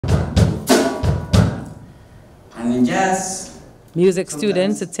in jazz. Music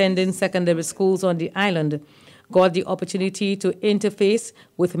students attending secondary schools on the island got the opportunity to interface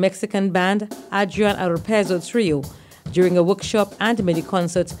with Mexican band Adrian Arropezo Trio during a workshop and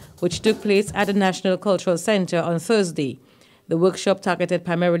mini-concert which took place at the National Cultural Center on Thursday. The workshop targeted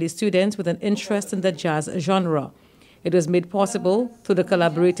primarily students with an interest in the jazz genre. It was made possible through the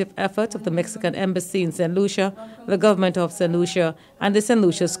collaborative effort of the Mexican Embassy in St. Lucia, the government of St. Lucia, and the St.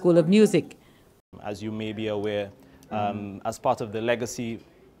 Lucia School of Music. As you may be aware, as part of the legacy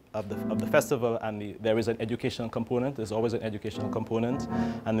of the festival, and there is an educational component. There's always an educational component,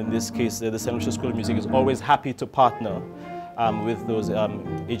 and in this case, the St. Lucia School of Music is always happy to partner with those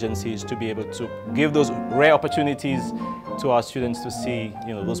agencies to be able to give those rare opportunities to our students to see,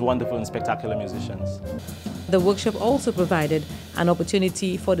 those wonderful and spectacular musicians. The workshop also provided an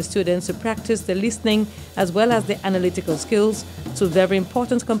opportunity for the students to practice the listening as well as the analytical skills, two very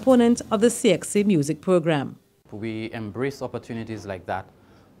important components of the CXC music program. We embrace opportunities like that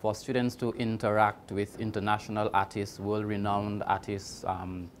for students to interact with international artists, world-renowned artists,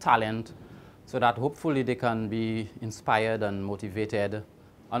 talent, so that hopefully they can be inspired and motivated,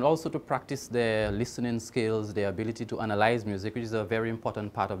 and also to practice their listening skills, their ability to analyze music, which is a very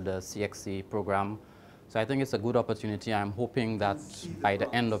important part of the CXC program. So I think it's a good opportunity. I'm hoping that by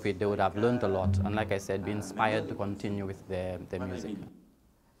the end of it, they would have learned a lot, and like I said, be inspired to continue with their music.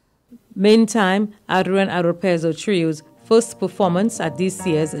 Meantime, Adrian Arropezo Trio's first performance at this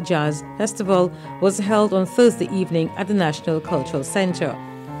year's Jazz Festival was held on Thursday evening at the National Cultural Center.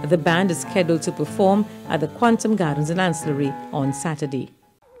 The band is scheduled to perform at the Quantum Gardens and Ancillary on Saturday.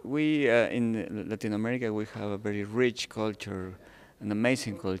 We, in Latin America, we have a very rich culture, an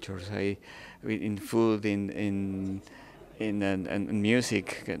amazing culture, in food, in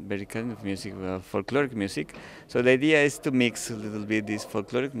music, very kind of music, folkloric music. So the idea is to mix a little bit this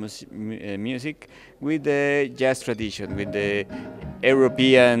folkloric music with the jazz tradition, with the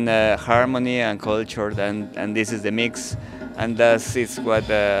European harmony and culture, and this is the mix, and that is what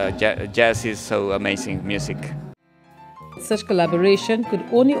jazz is so amazing music. Such collaboration could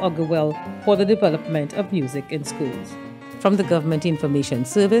only augur well for the development of music in schools. From the Government Information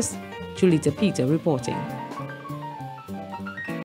Service, Julita Peter reporting.